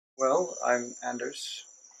Well, I'm Anders.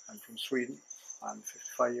 I'm from Sweden. I'm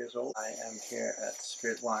 55 years old. I am here at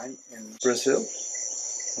Spirit Wine in Brazil,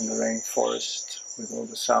 in the rainforest with all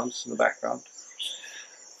the sounds in the background.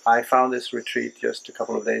 I found this retreat just a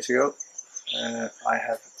couple of days ago. I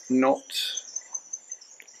have not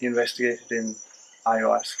investigated in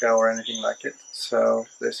Ayahuasca or anything like it, so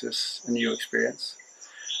this is a new experience.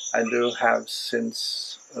 I do have,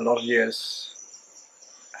 since a lot of years,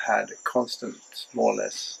 had constant, more or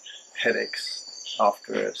less, headaches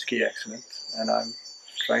after a ski accident, and I'm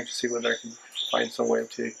trying to see whether I can find some way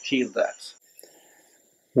to heal that.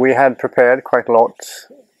 We had prepared quite a lot,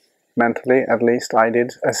 mentally at least I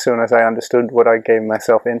did, as soon as I understood what I gave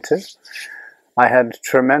myself into. I had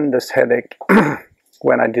tremendous headache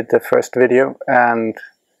when I did the first video, and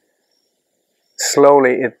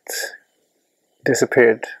slowly it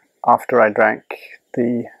disappeared after I drank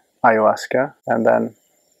the ayahuasca, and then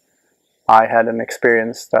I had an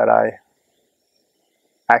experience that I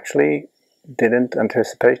actually didn't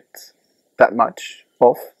anticipate that much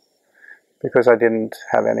of, because I didn't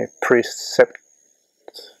have any precept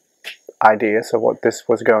ideas of what this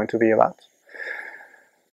was going to be about.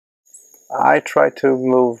 I try to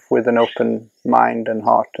move with an open mind and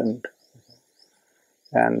heart, and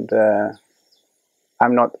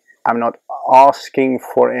I'm not asking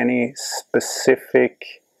for any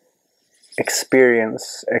specific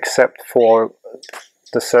experience except for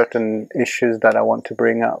the certain issues that I want to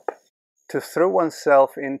bring up. To throw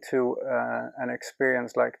oneself into an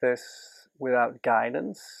experience like this without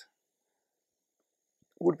guidance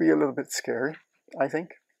would be a little bit scary, I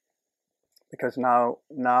think, because now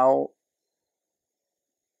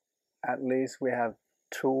at least we have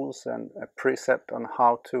tools and a precept on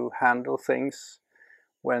how to handle things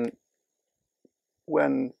when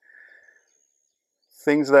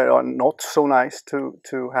things that are not so nice to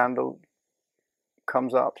handle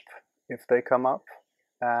comes up, if they come up.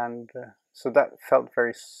 And so that felt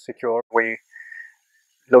very secure. We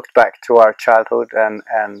looked back to our childhood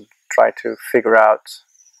and tried to figure out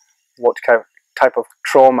what type of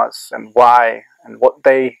traumas and why, and what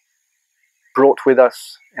they brought with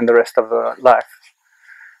us in the rest of the life.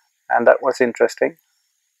 And that was interesting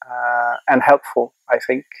and helpful, I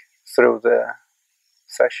think, through the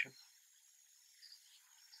session.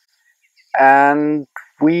 And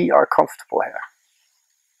we are comfortable here.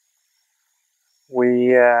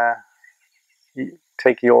 We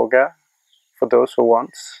take yoga for those who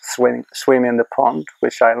want, swim in the pond,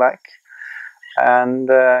 which I like, and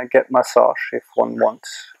get massage if one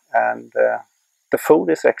wants. And the food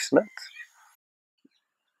is excellent.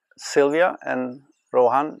 Sylvia and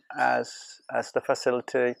Rohan, as the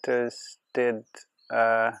facilitators, did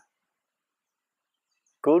a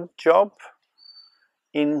good job,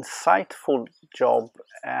 insightful job,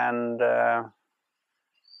 and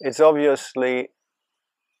it's obviously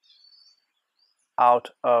out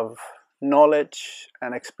of knowledge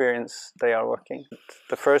and experience they are working.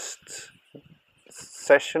 The first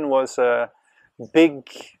session was big.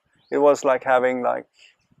 It was like having like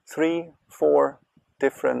 3-4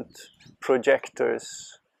 different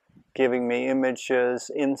projectors giving me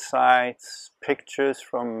images, insights, pictures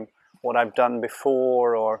from what I've done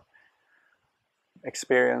before or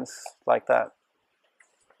experience like that.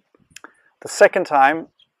 The second time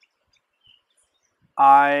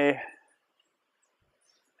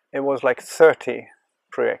it was like 30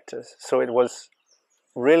 projectors, so it was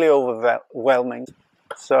really overwhelming.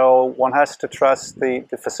 So one has to trust the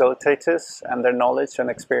facilitators and their knowledge and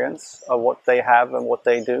experience of what they have and what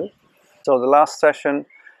they do. So the last session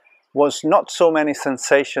was not so many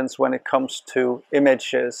sensations when it comes to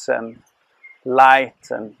images and light,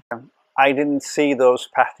 and I didn't see those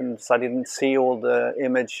patterns. I didn't see all the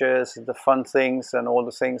images, the fun things, and all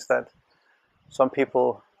the things that some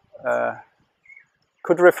people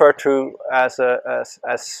could refer to as a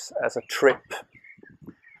trip.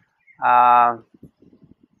 But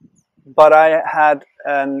I had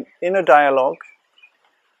an inner dialogue,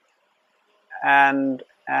 and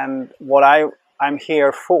what I'm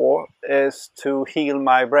here for is to heal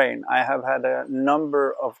my brain. I have had a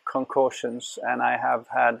number of concussions, and I have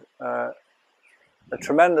had a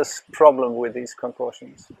tremendous problem with these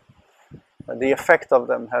concussions. The effect of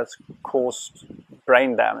them has caused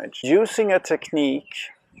brain damage. Using a technique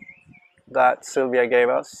that Sylvia gave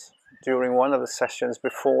us during one of the sessions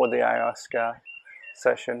before the ayahuasca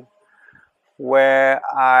session, where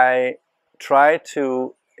I try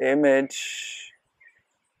to image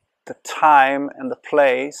the time and the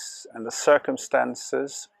place and the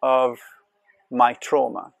circumstances of my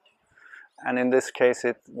trauma. And in this case,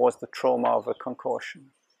 it was the trauma of a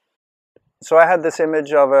concussion. So I had this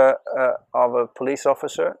image of a police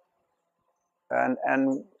officer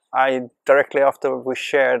and I directly after we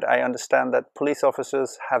shared, I understand that police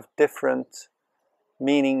officers have different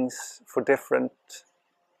meanings for different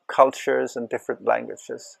cultures and different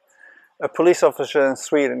languages. A police officer in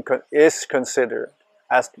Sweden is considered,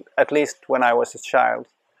 as at least when I was a child,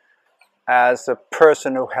 as a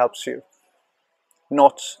person who helps you.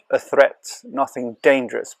 Not a threat, nothing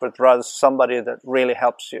dangerous, but rather somebody that really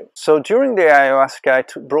helps you. So during the ayahuasca, I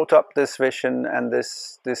brought up this vision and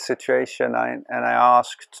this situation, and I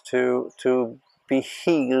asked to be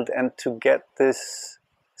healed and to get this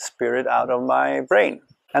spirit out of my brain.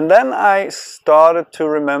 And then I started to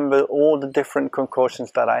remember all the different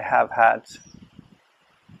concoctions that I have had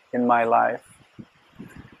in my life.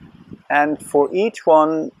 And for each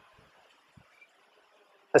one,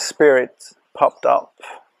 a spirit popped up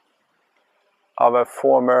of a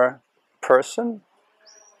former person,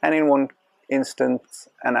 and in one instance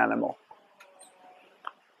an animal.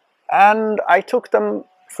 And I took them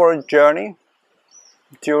for a journey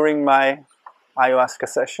during my ayahuasca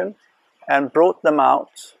session and brought them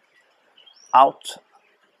out of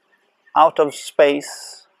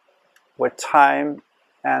space where time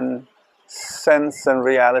and sense and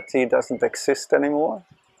reality doesn't exist anymore.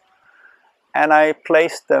 And I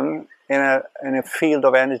placed them in a field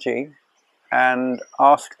of energy and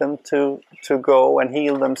asked them to go and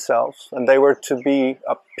heal themselves. And they were to be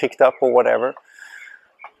picked up or whatever.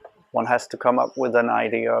 One has to come up with an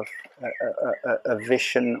idea of a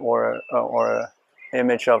vision or an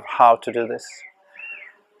image of how to do this.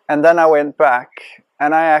 And then I went back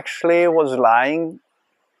and I actually was lying,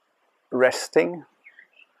 resting,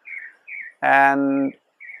 and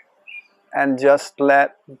just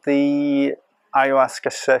let the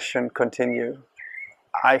ayahuasca session continue.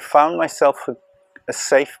 I found myself a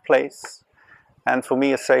safe place, and for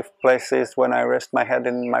me a safe place is when I rest my head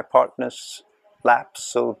in my partner's lap,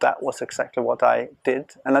 so that was exactly what I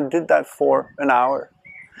did, and I did that for an hour.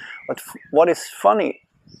 But what is funny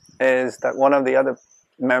is that one of the other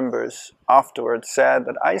members afterwards said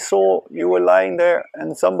that I saw you were lying there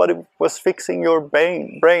and somebody was fixing your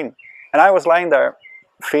brain, and I was lying there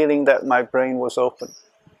feeling that my brain was open.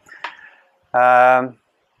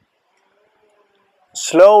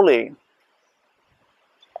 Slowly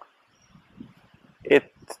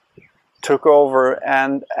it took over,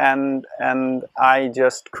 and I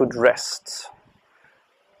just could rest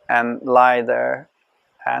and lie there,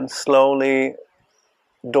 and slowly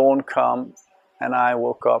dawn come and I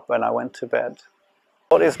woke up and I went to bed.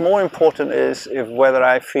 What is more important is whether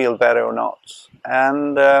I feel better or not.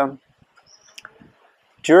 And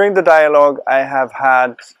during the dialogue I have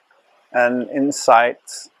had an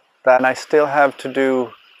insight that I still have to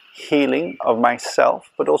do healing of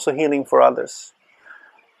myself, but also healing for others.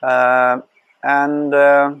 I'm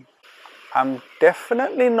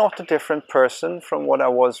definitely not a different person from what I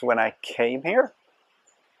was when I came here,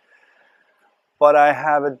 but I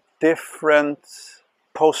have a different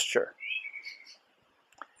posture.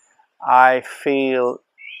 I feel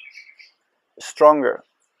stronger.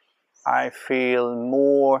 I feel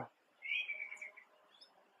more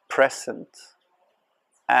present.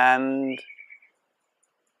 And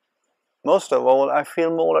most of all, I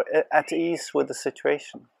feel more at ease with the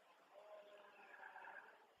situation.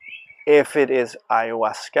 If it is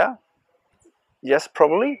ayahuasca, yes,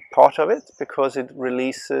 probably part of it, because it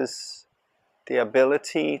releases the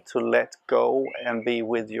ability to let go and be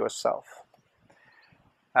with yourself.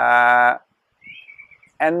 And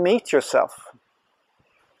meet yourself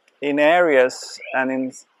in areas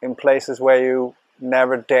and in places where you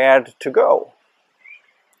never dared to go,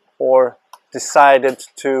 or decided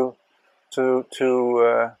to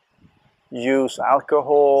use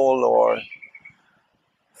alcohol or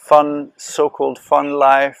so-called fun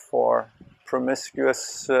life or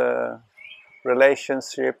promiscuous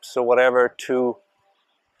relationships or whatever to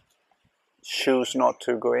choose not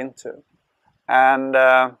to go into. And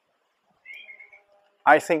I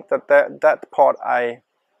think that part I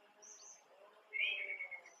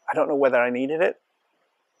don't know whether I needed it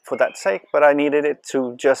for that sake, but I needed it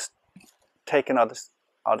to just take another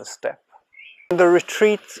step. The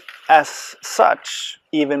retreat as such,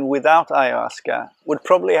 even without ayahuasca, would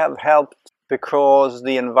probably have helped, because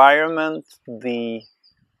the environment, the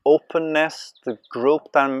openness, the group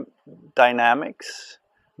dynamics,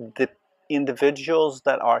 the individuals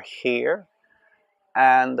that are here,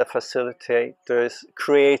 and the facilitators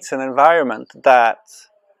creates an environment that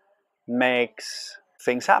makes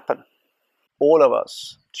things happen. All of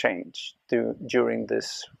us changed during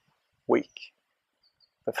this week.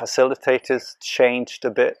 The facilitators changed a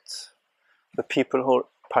bit. The people who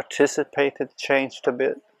participated changed a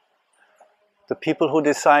bit. The people who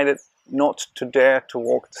decided not to dare to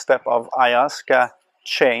walk the step of ayahuasca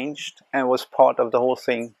changed and was part of the whole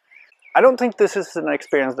thing. I don't think this is an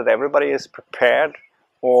experience that everybody is prepared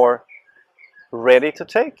or ready to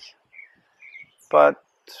take, but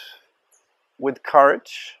with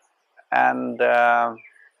courage and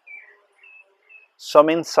some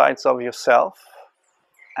insights of yourself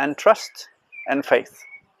and trust and faith,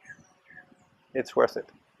 it's worth it.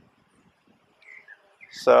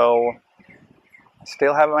 So I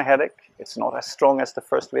still have my headache. It's not as strong as the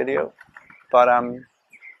first video, but I'm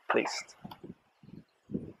pleased.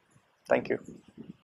 Thank you.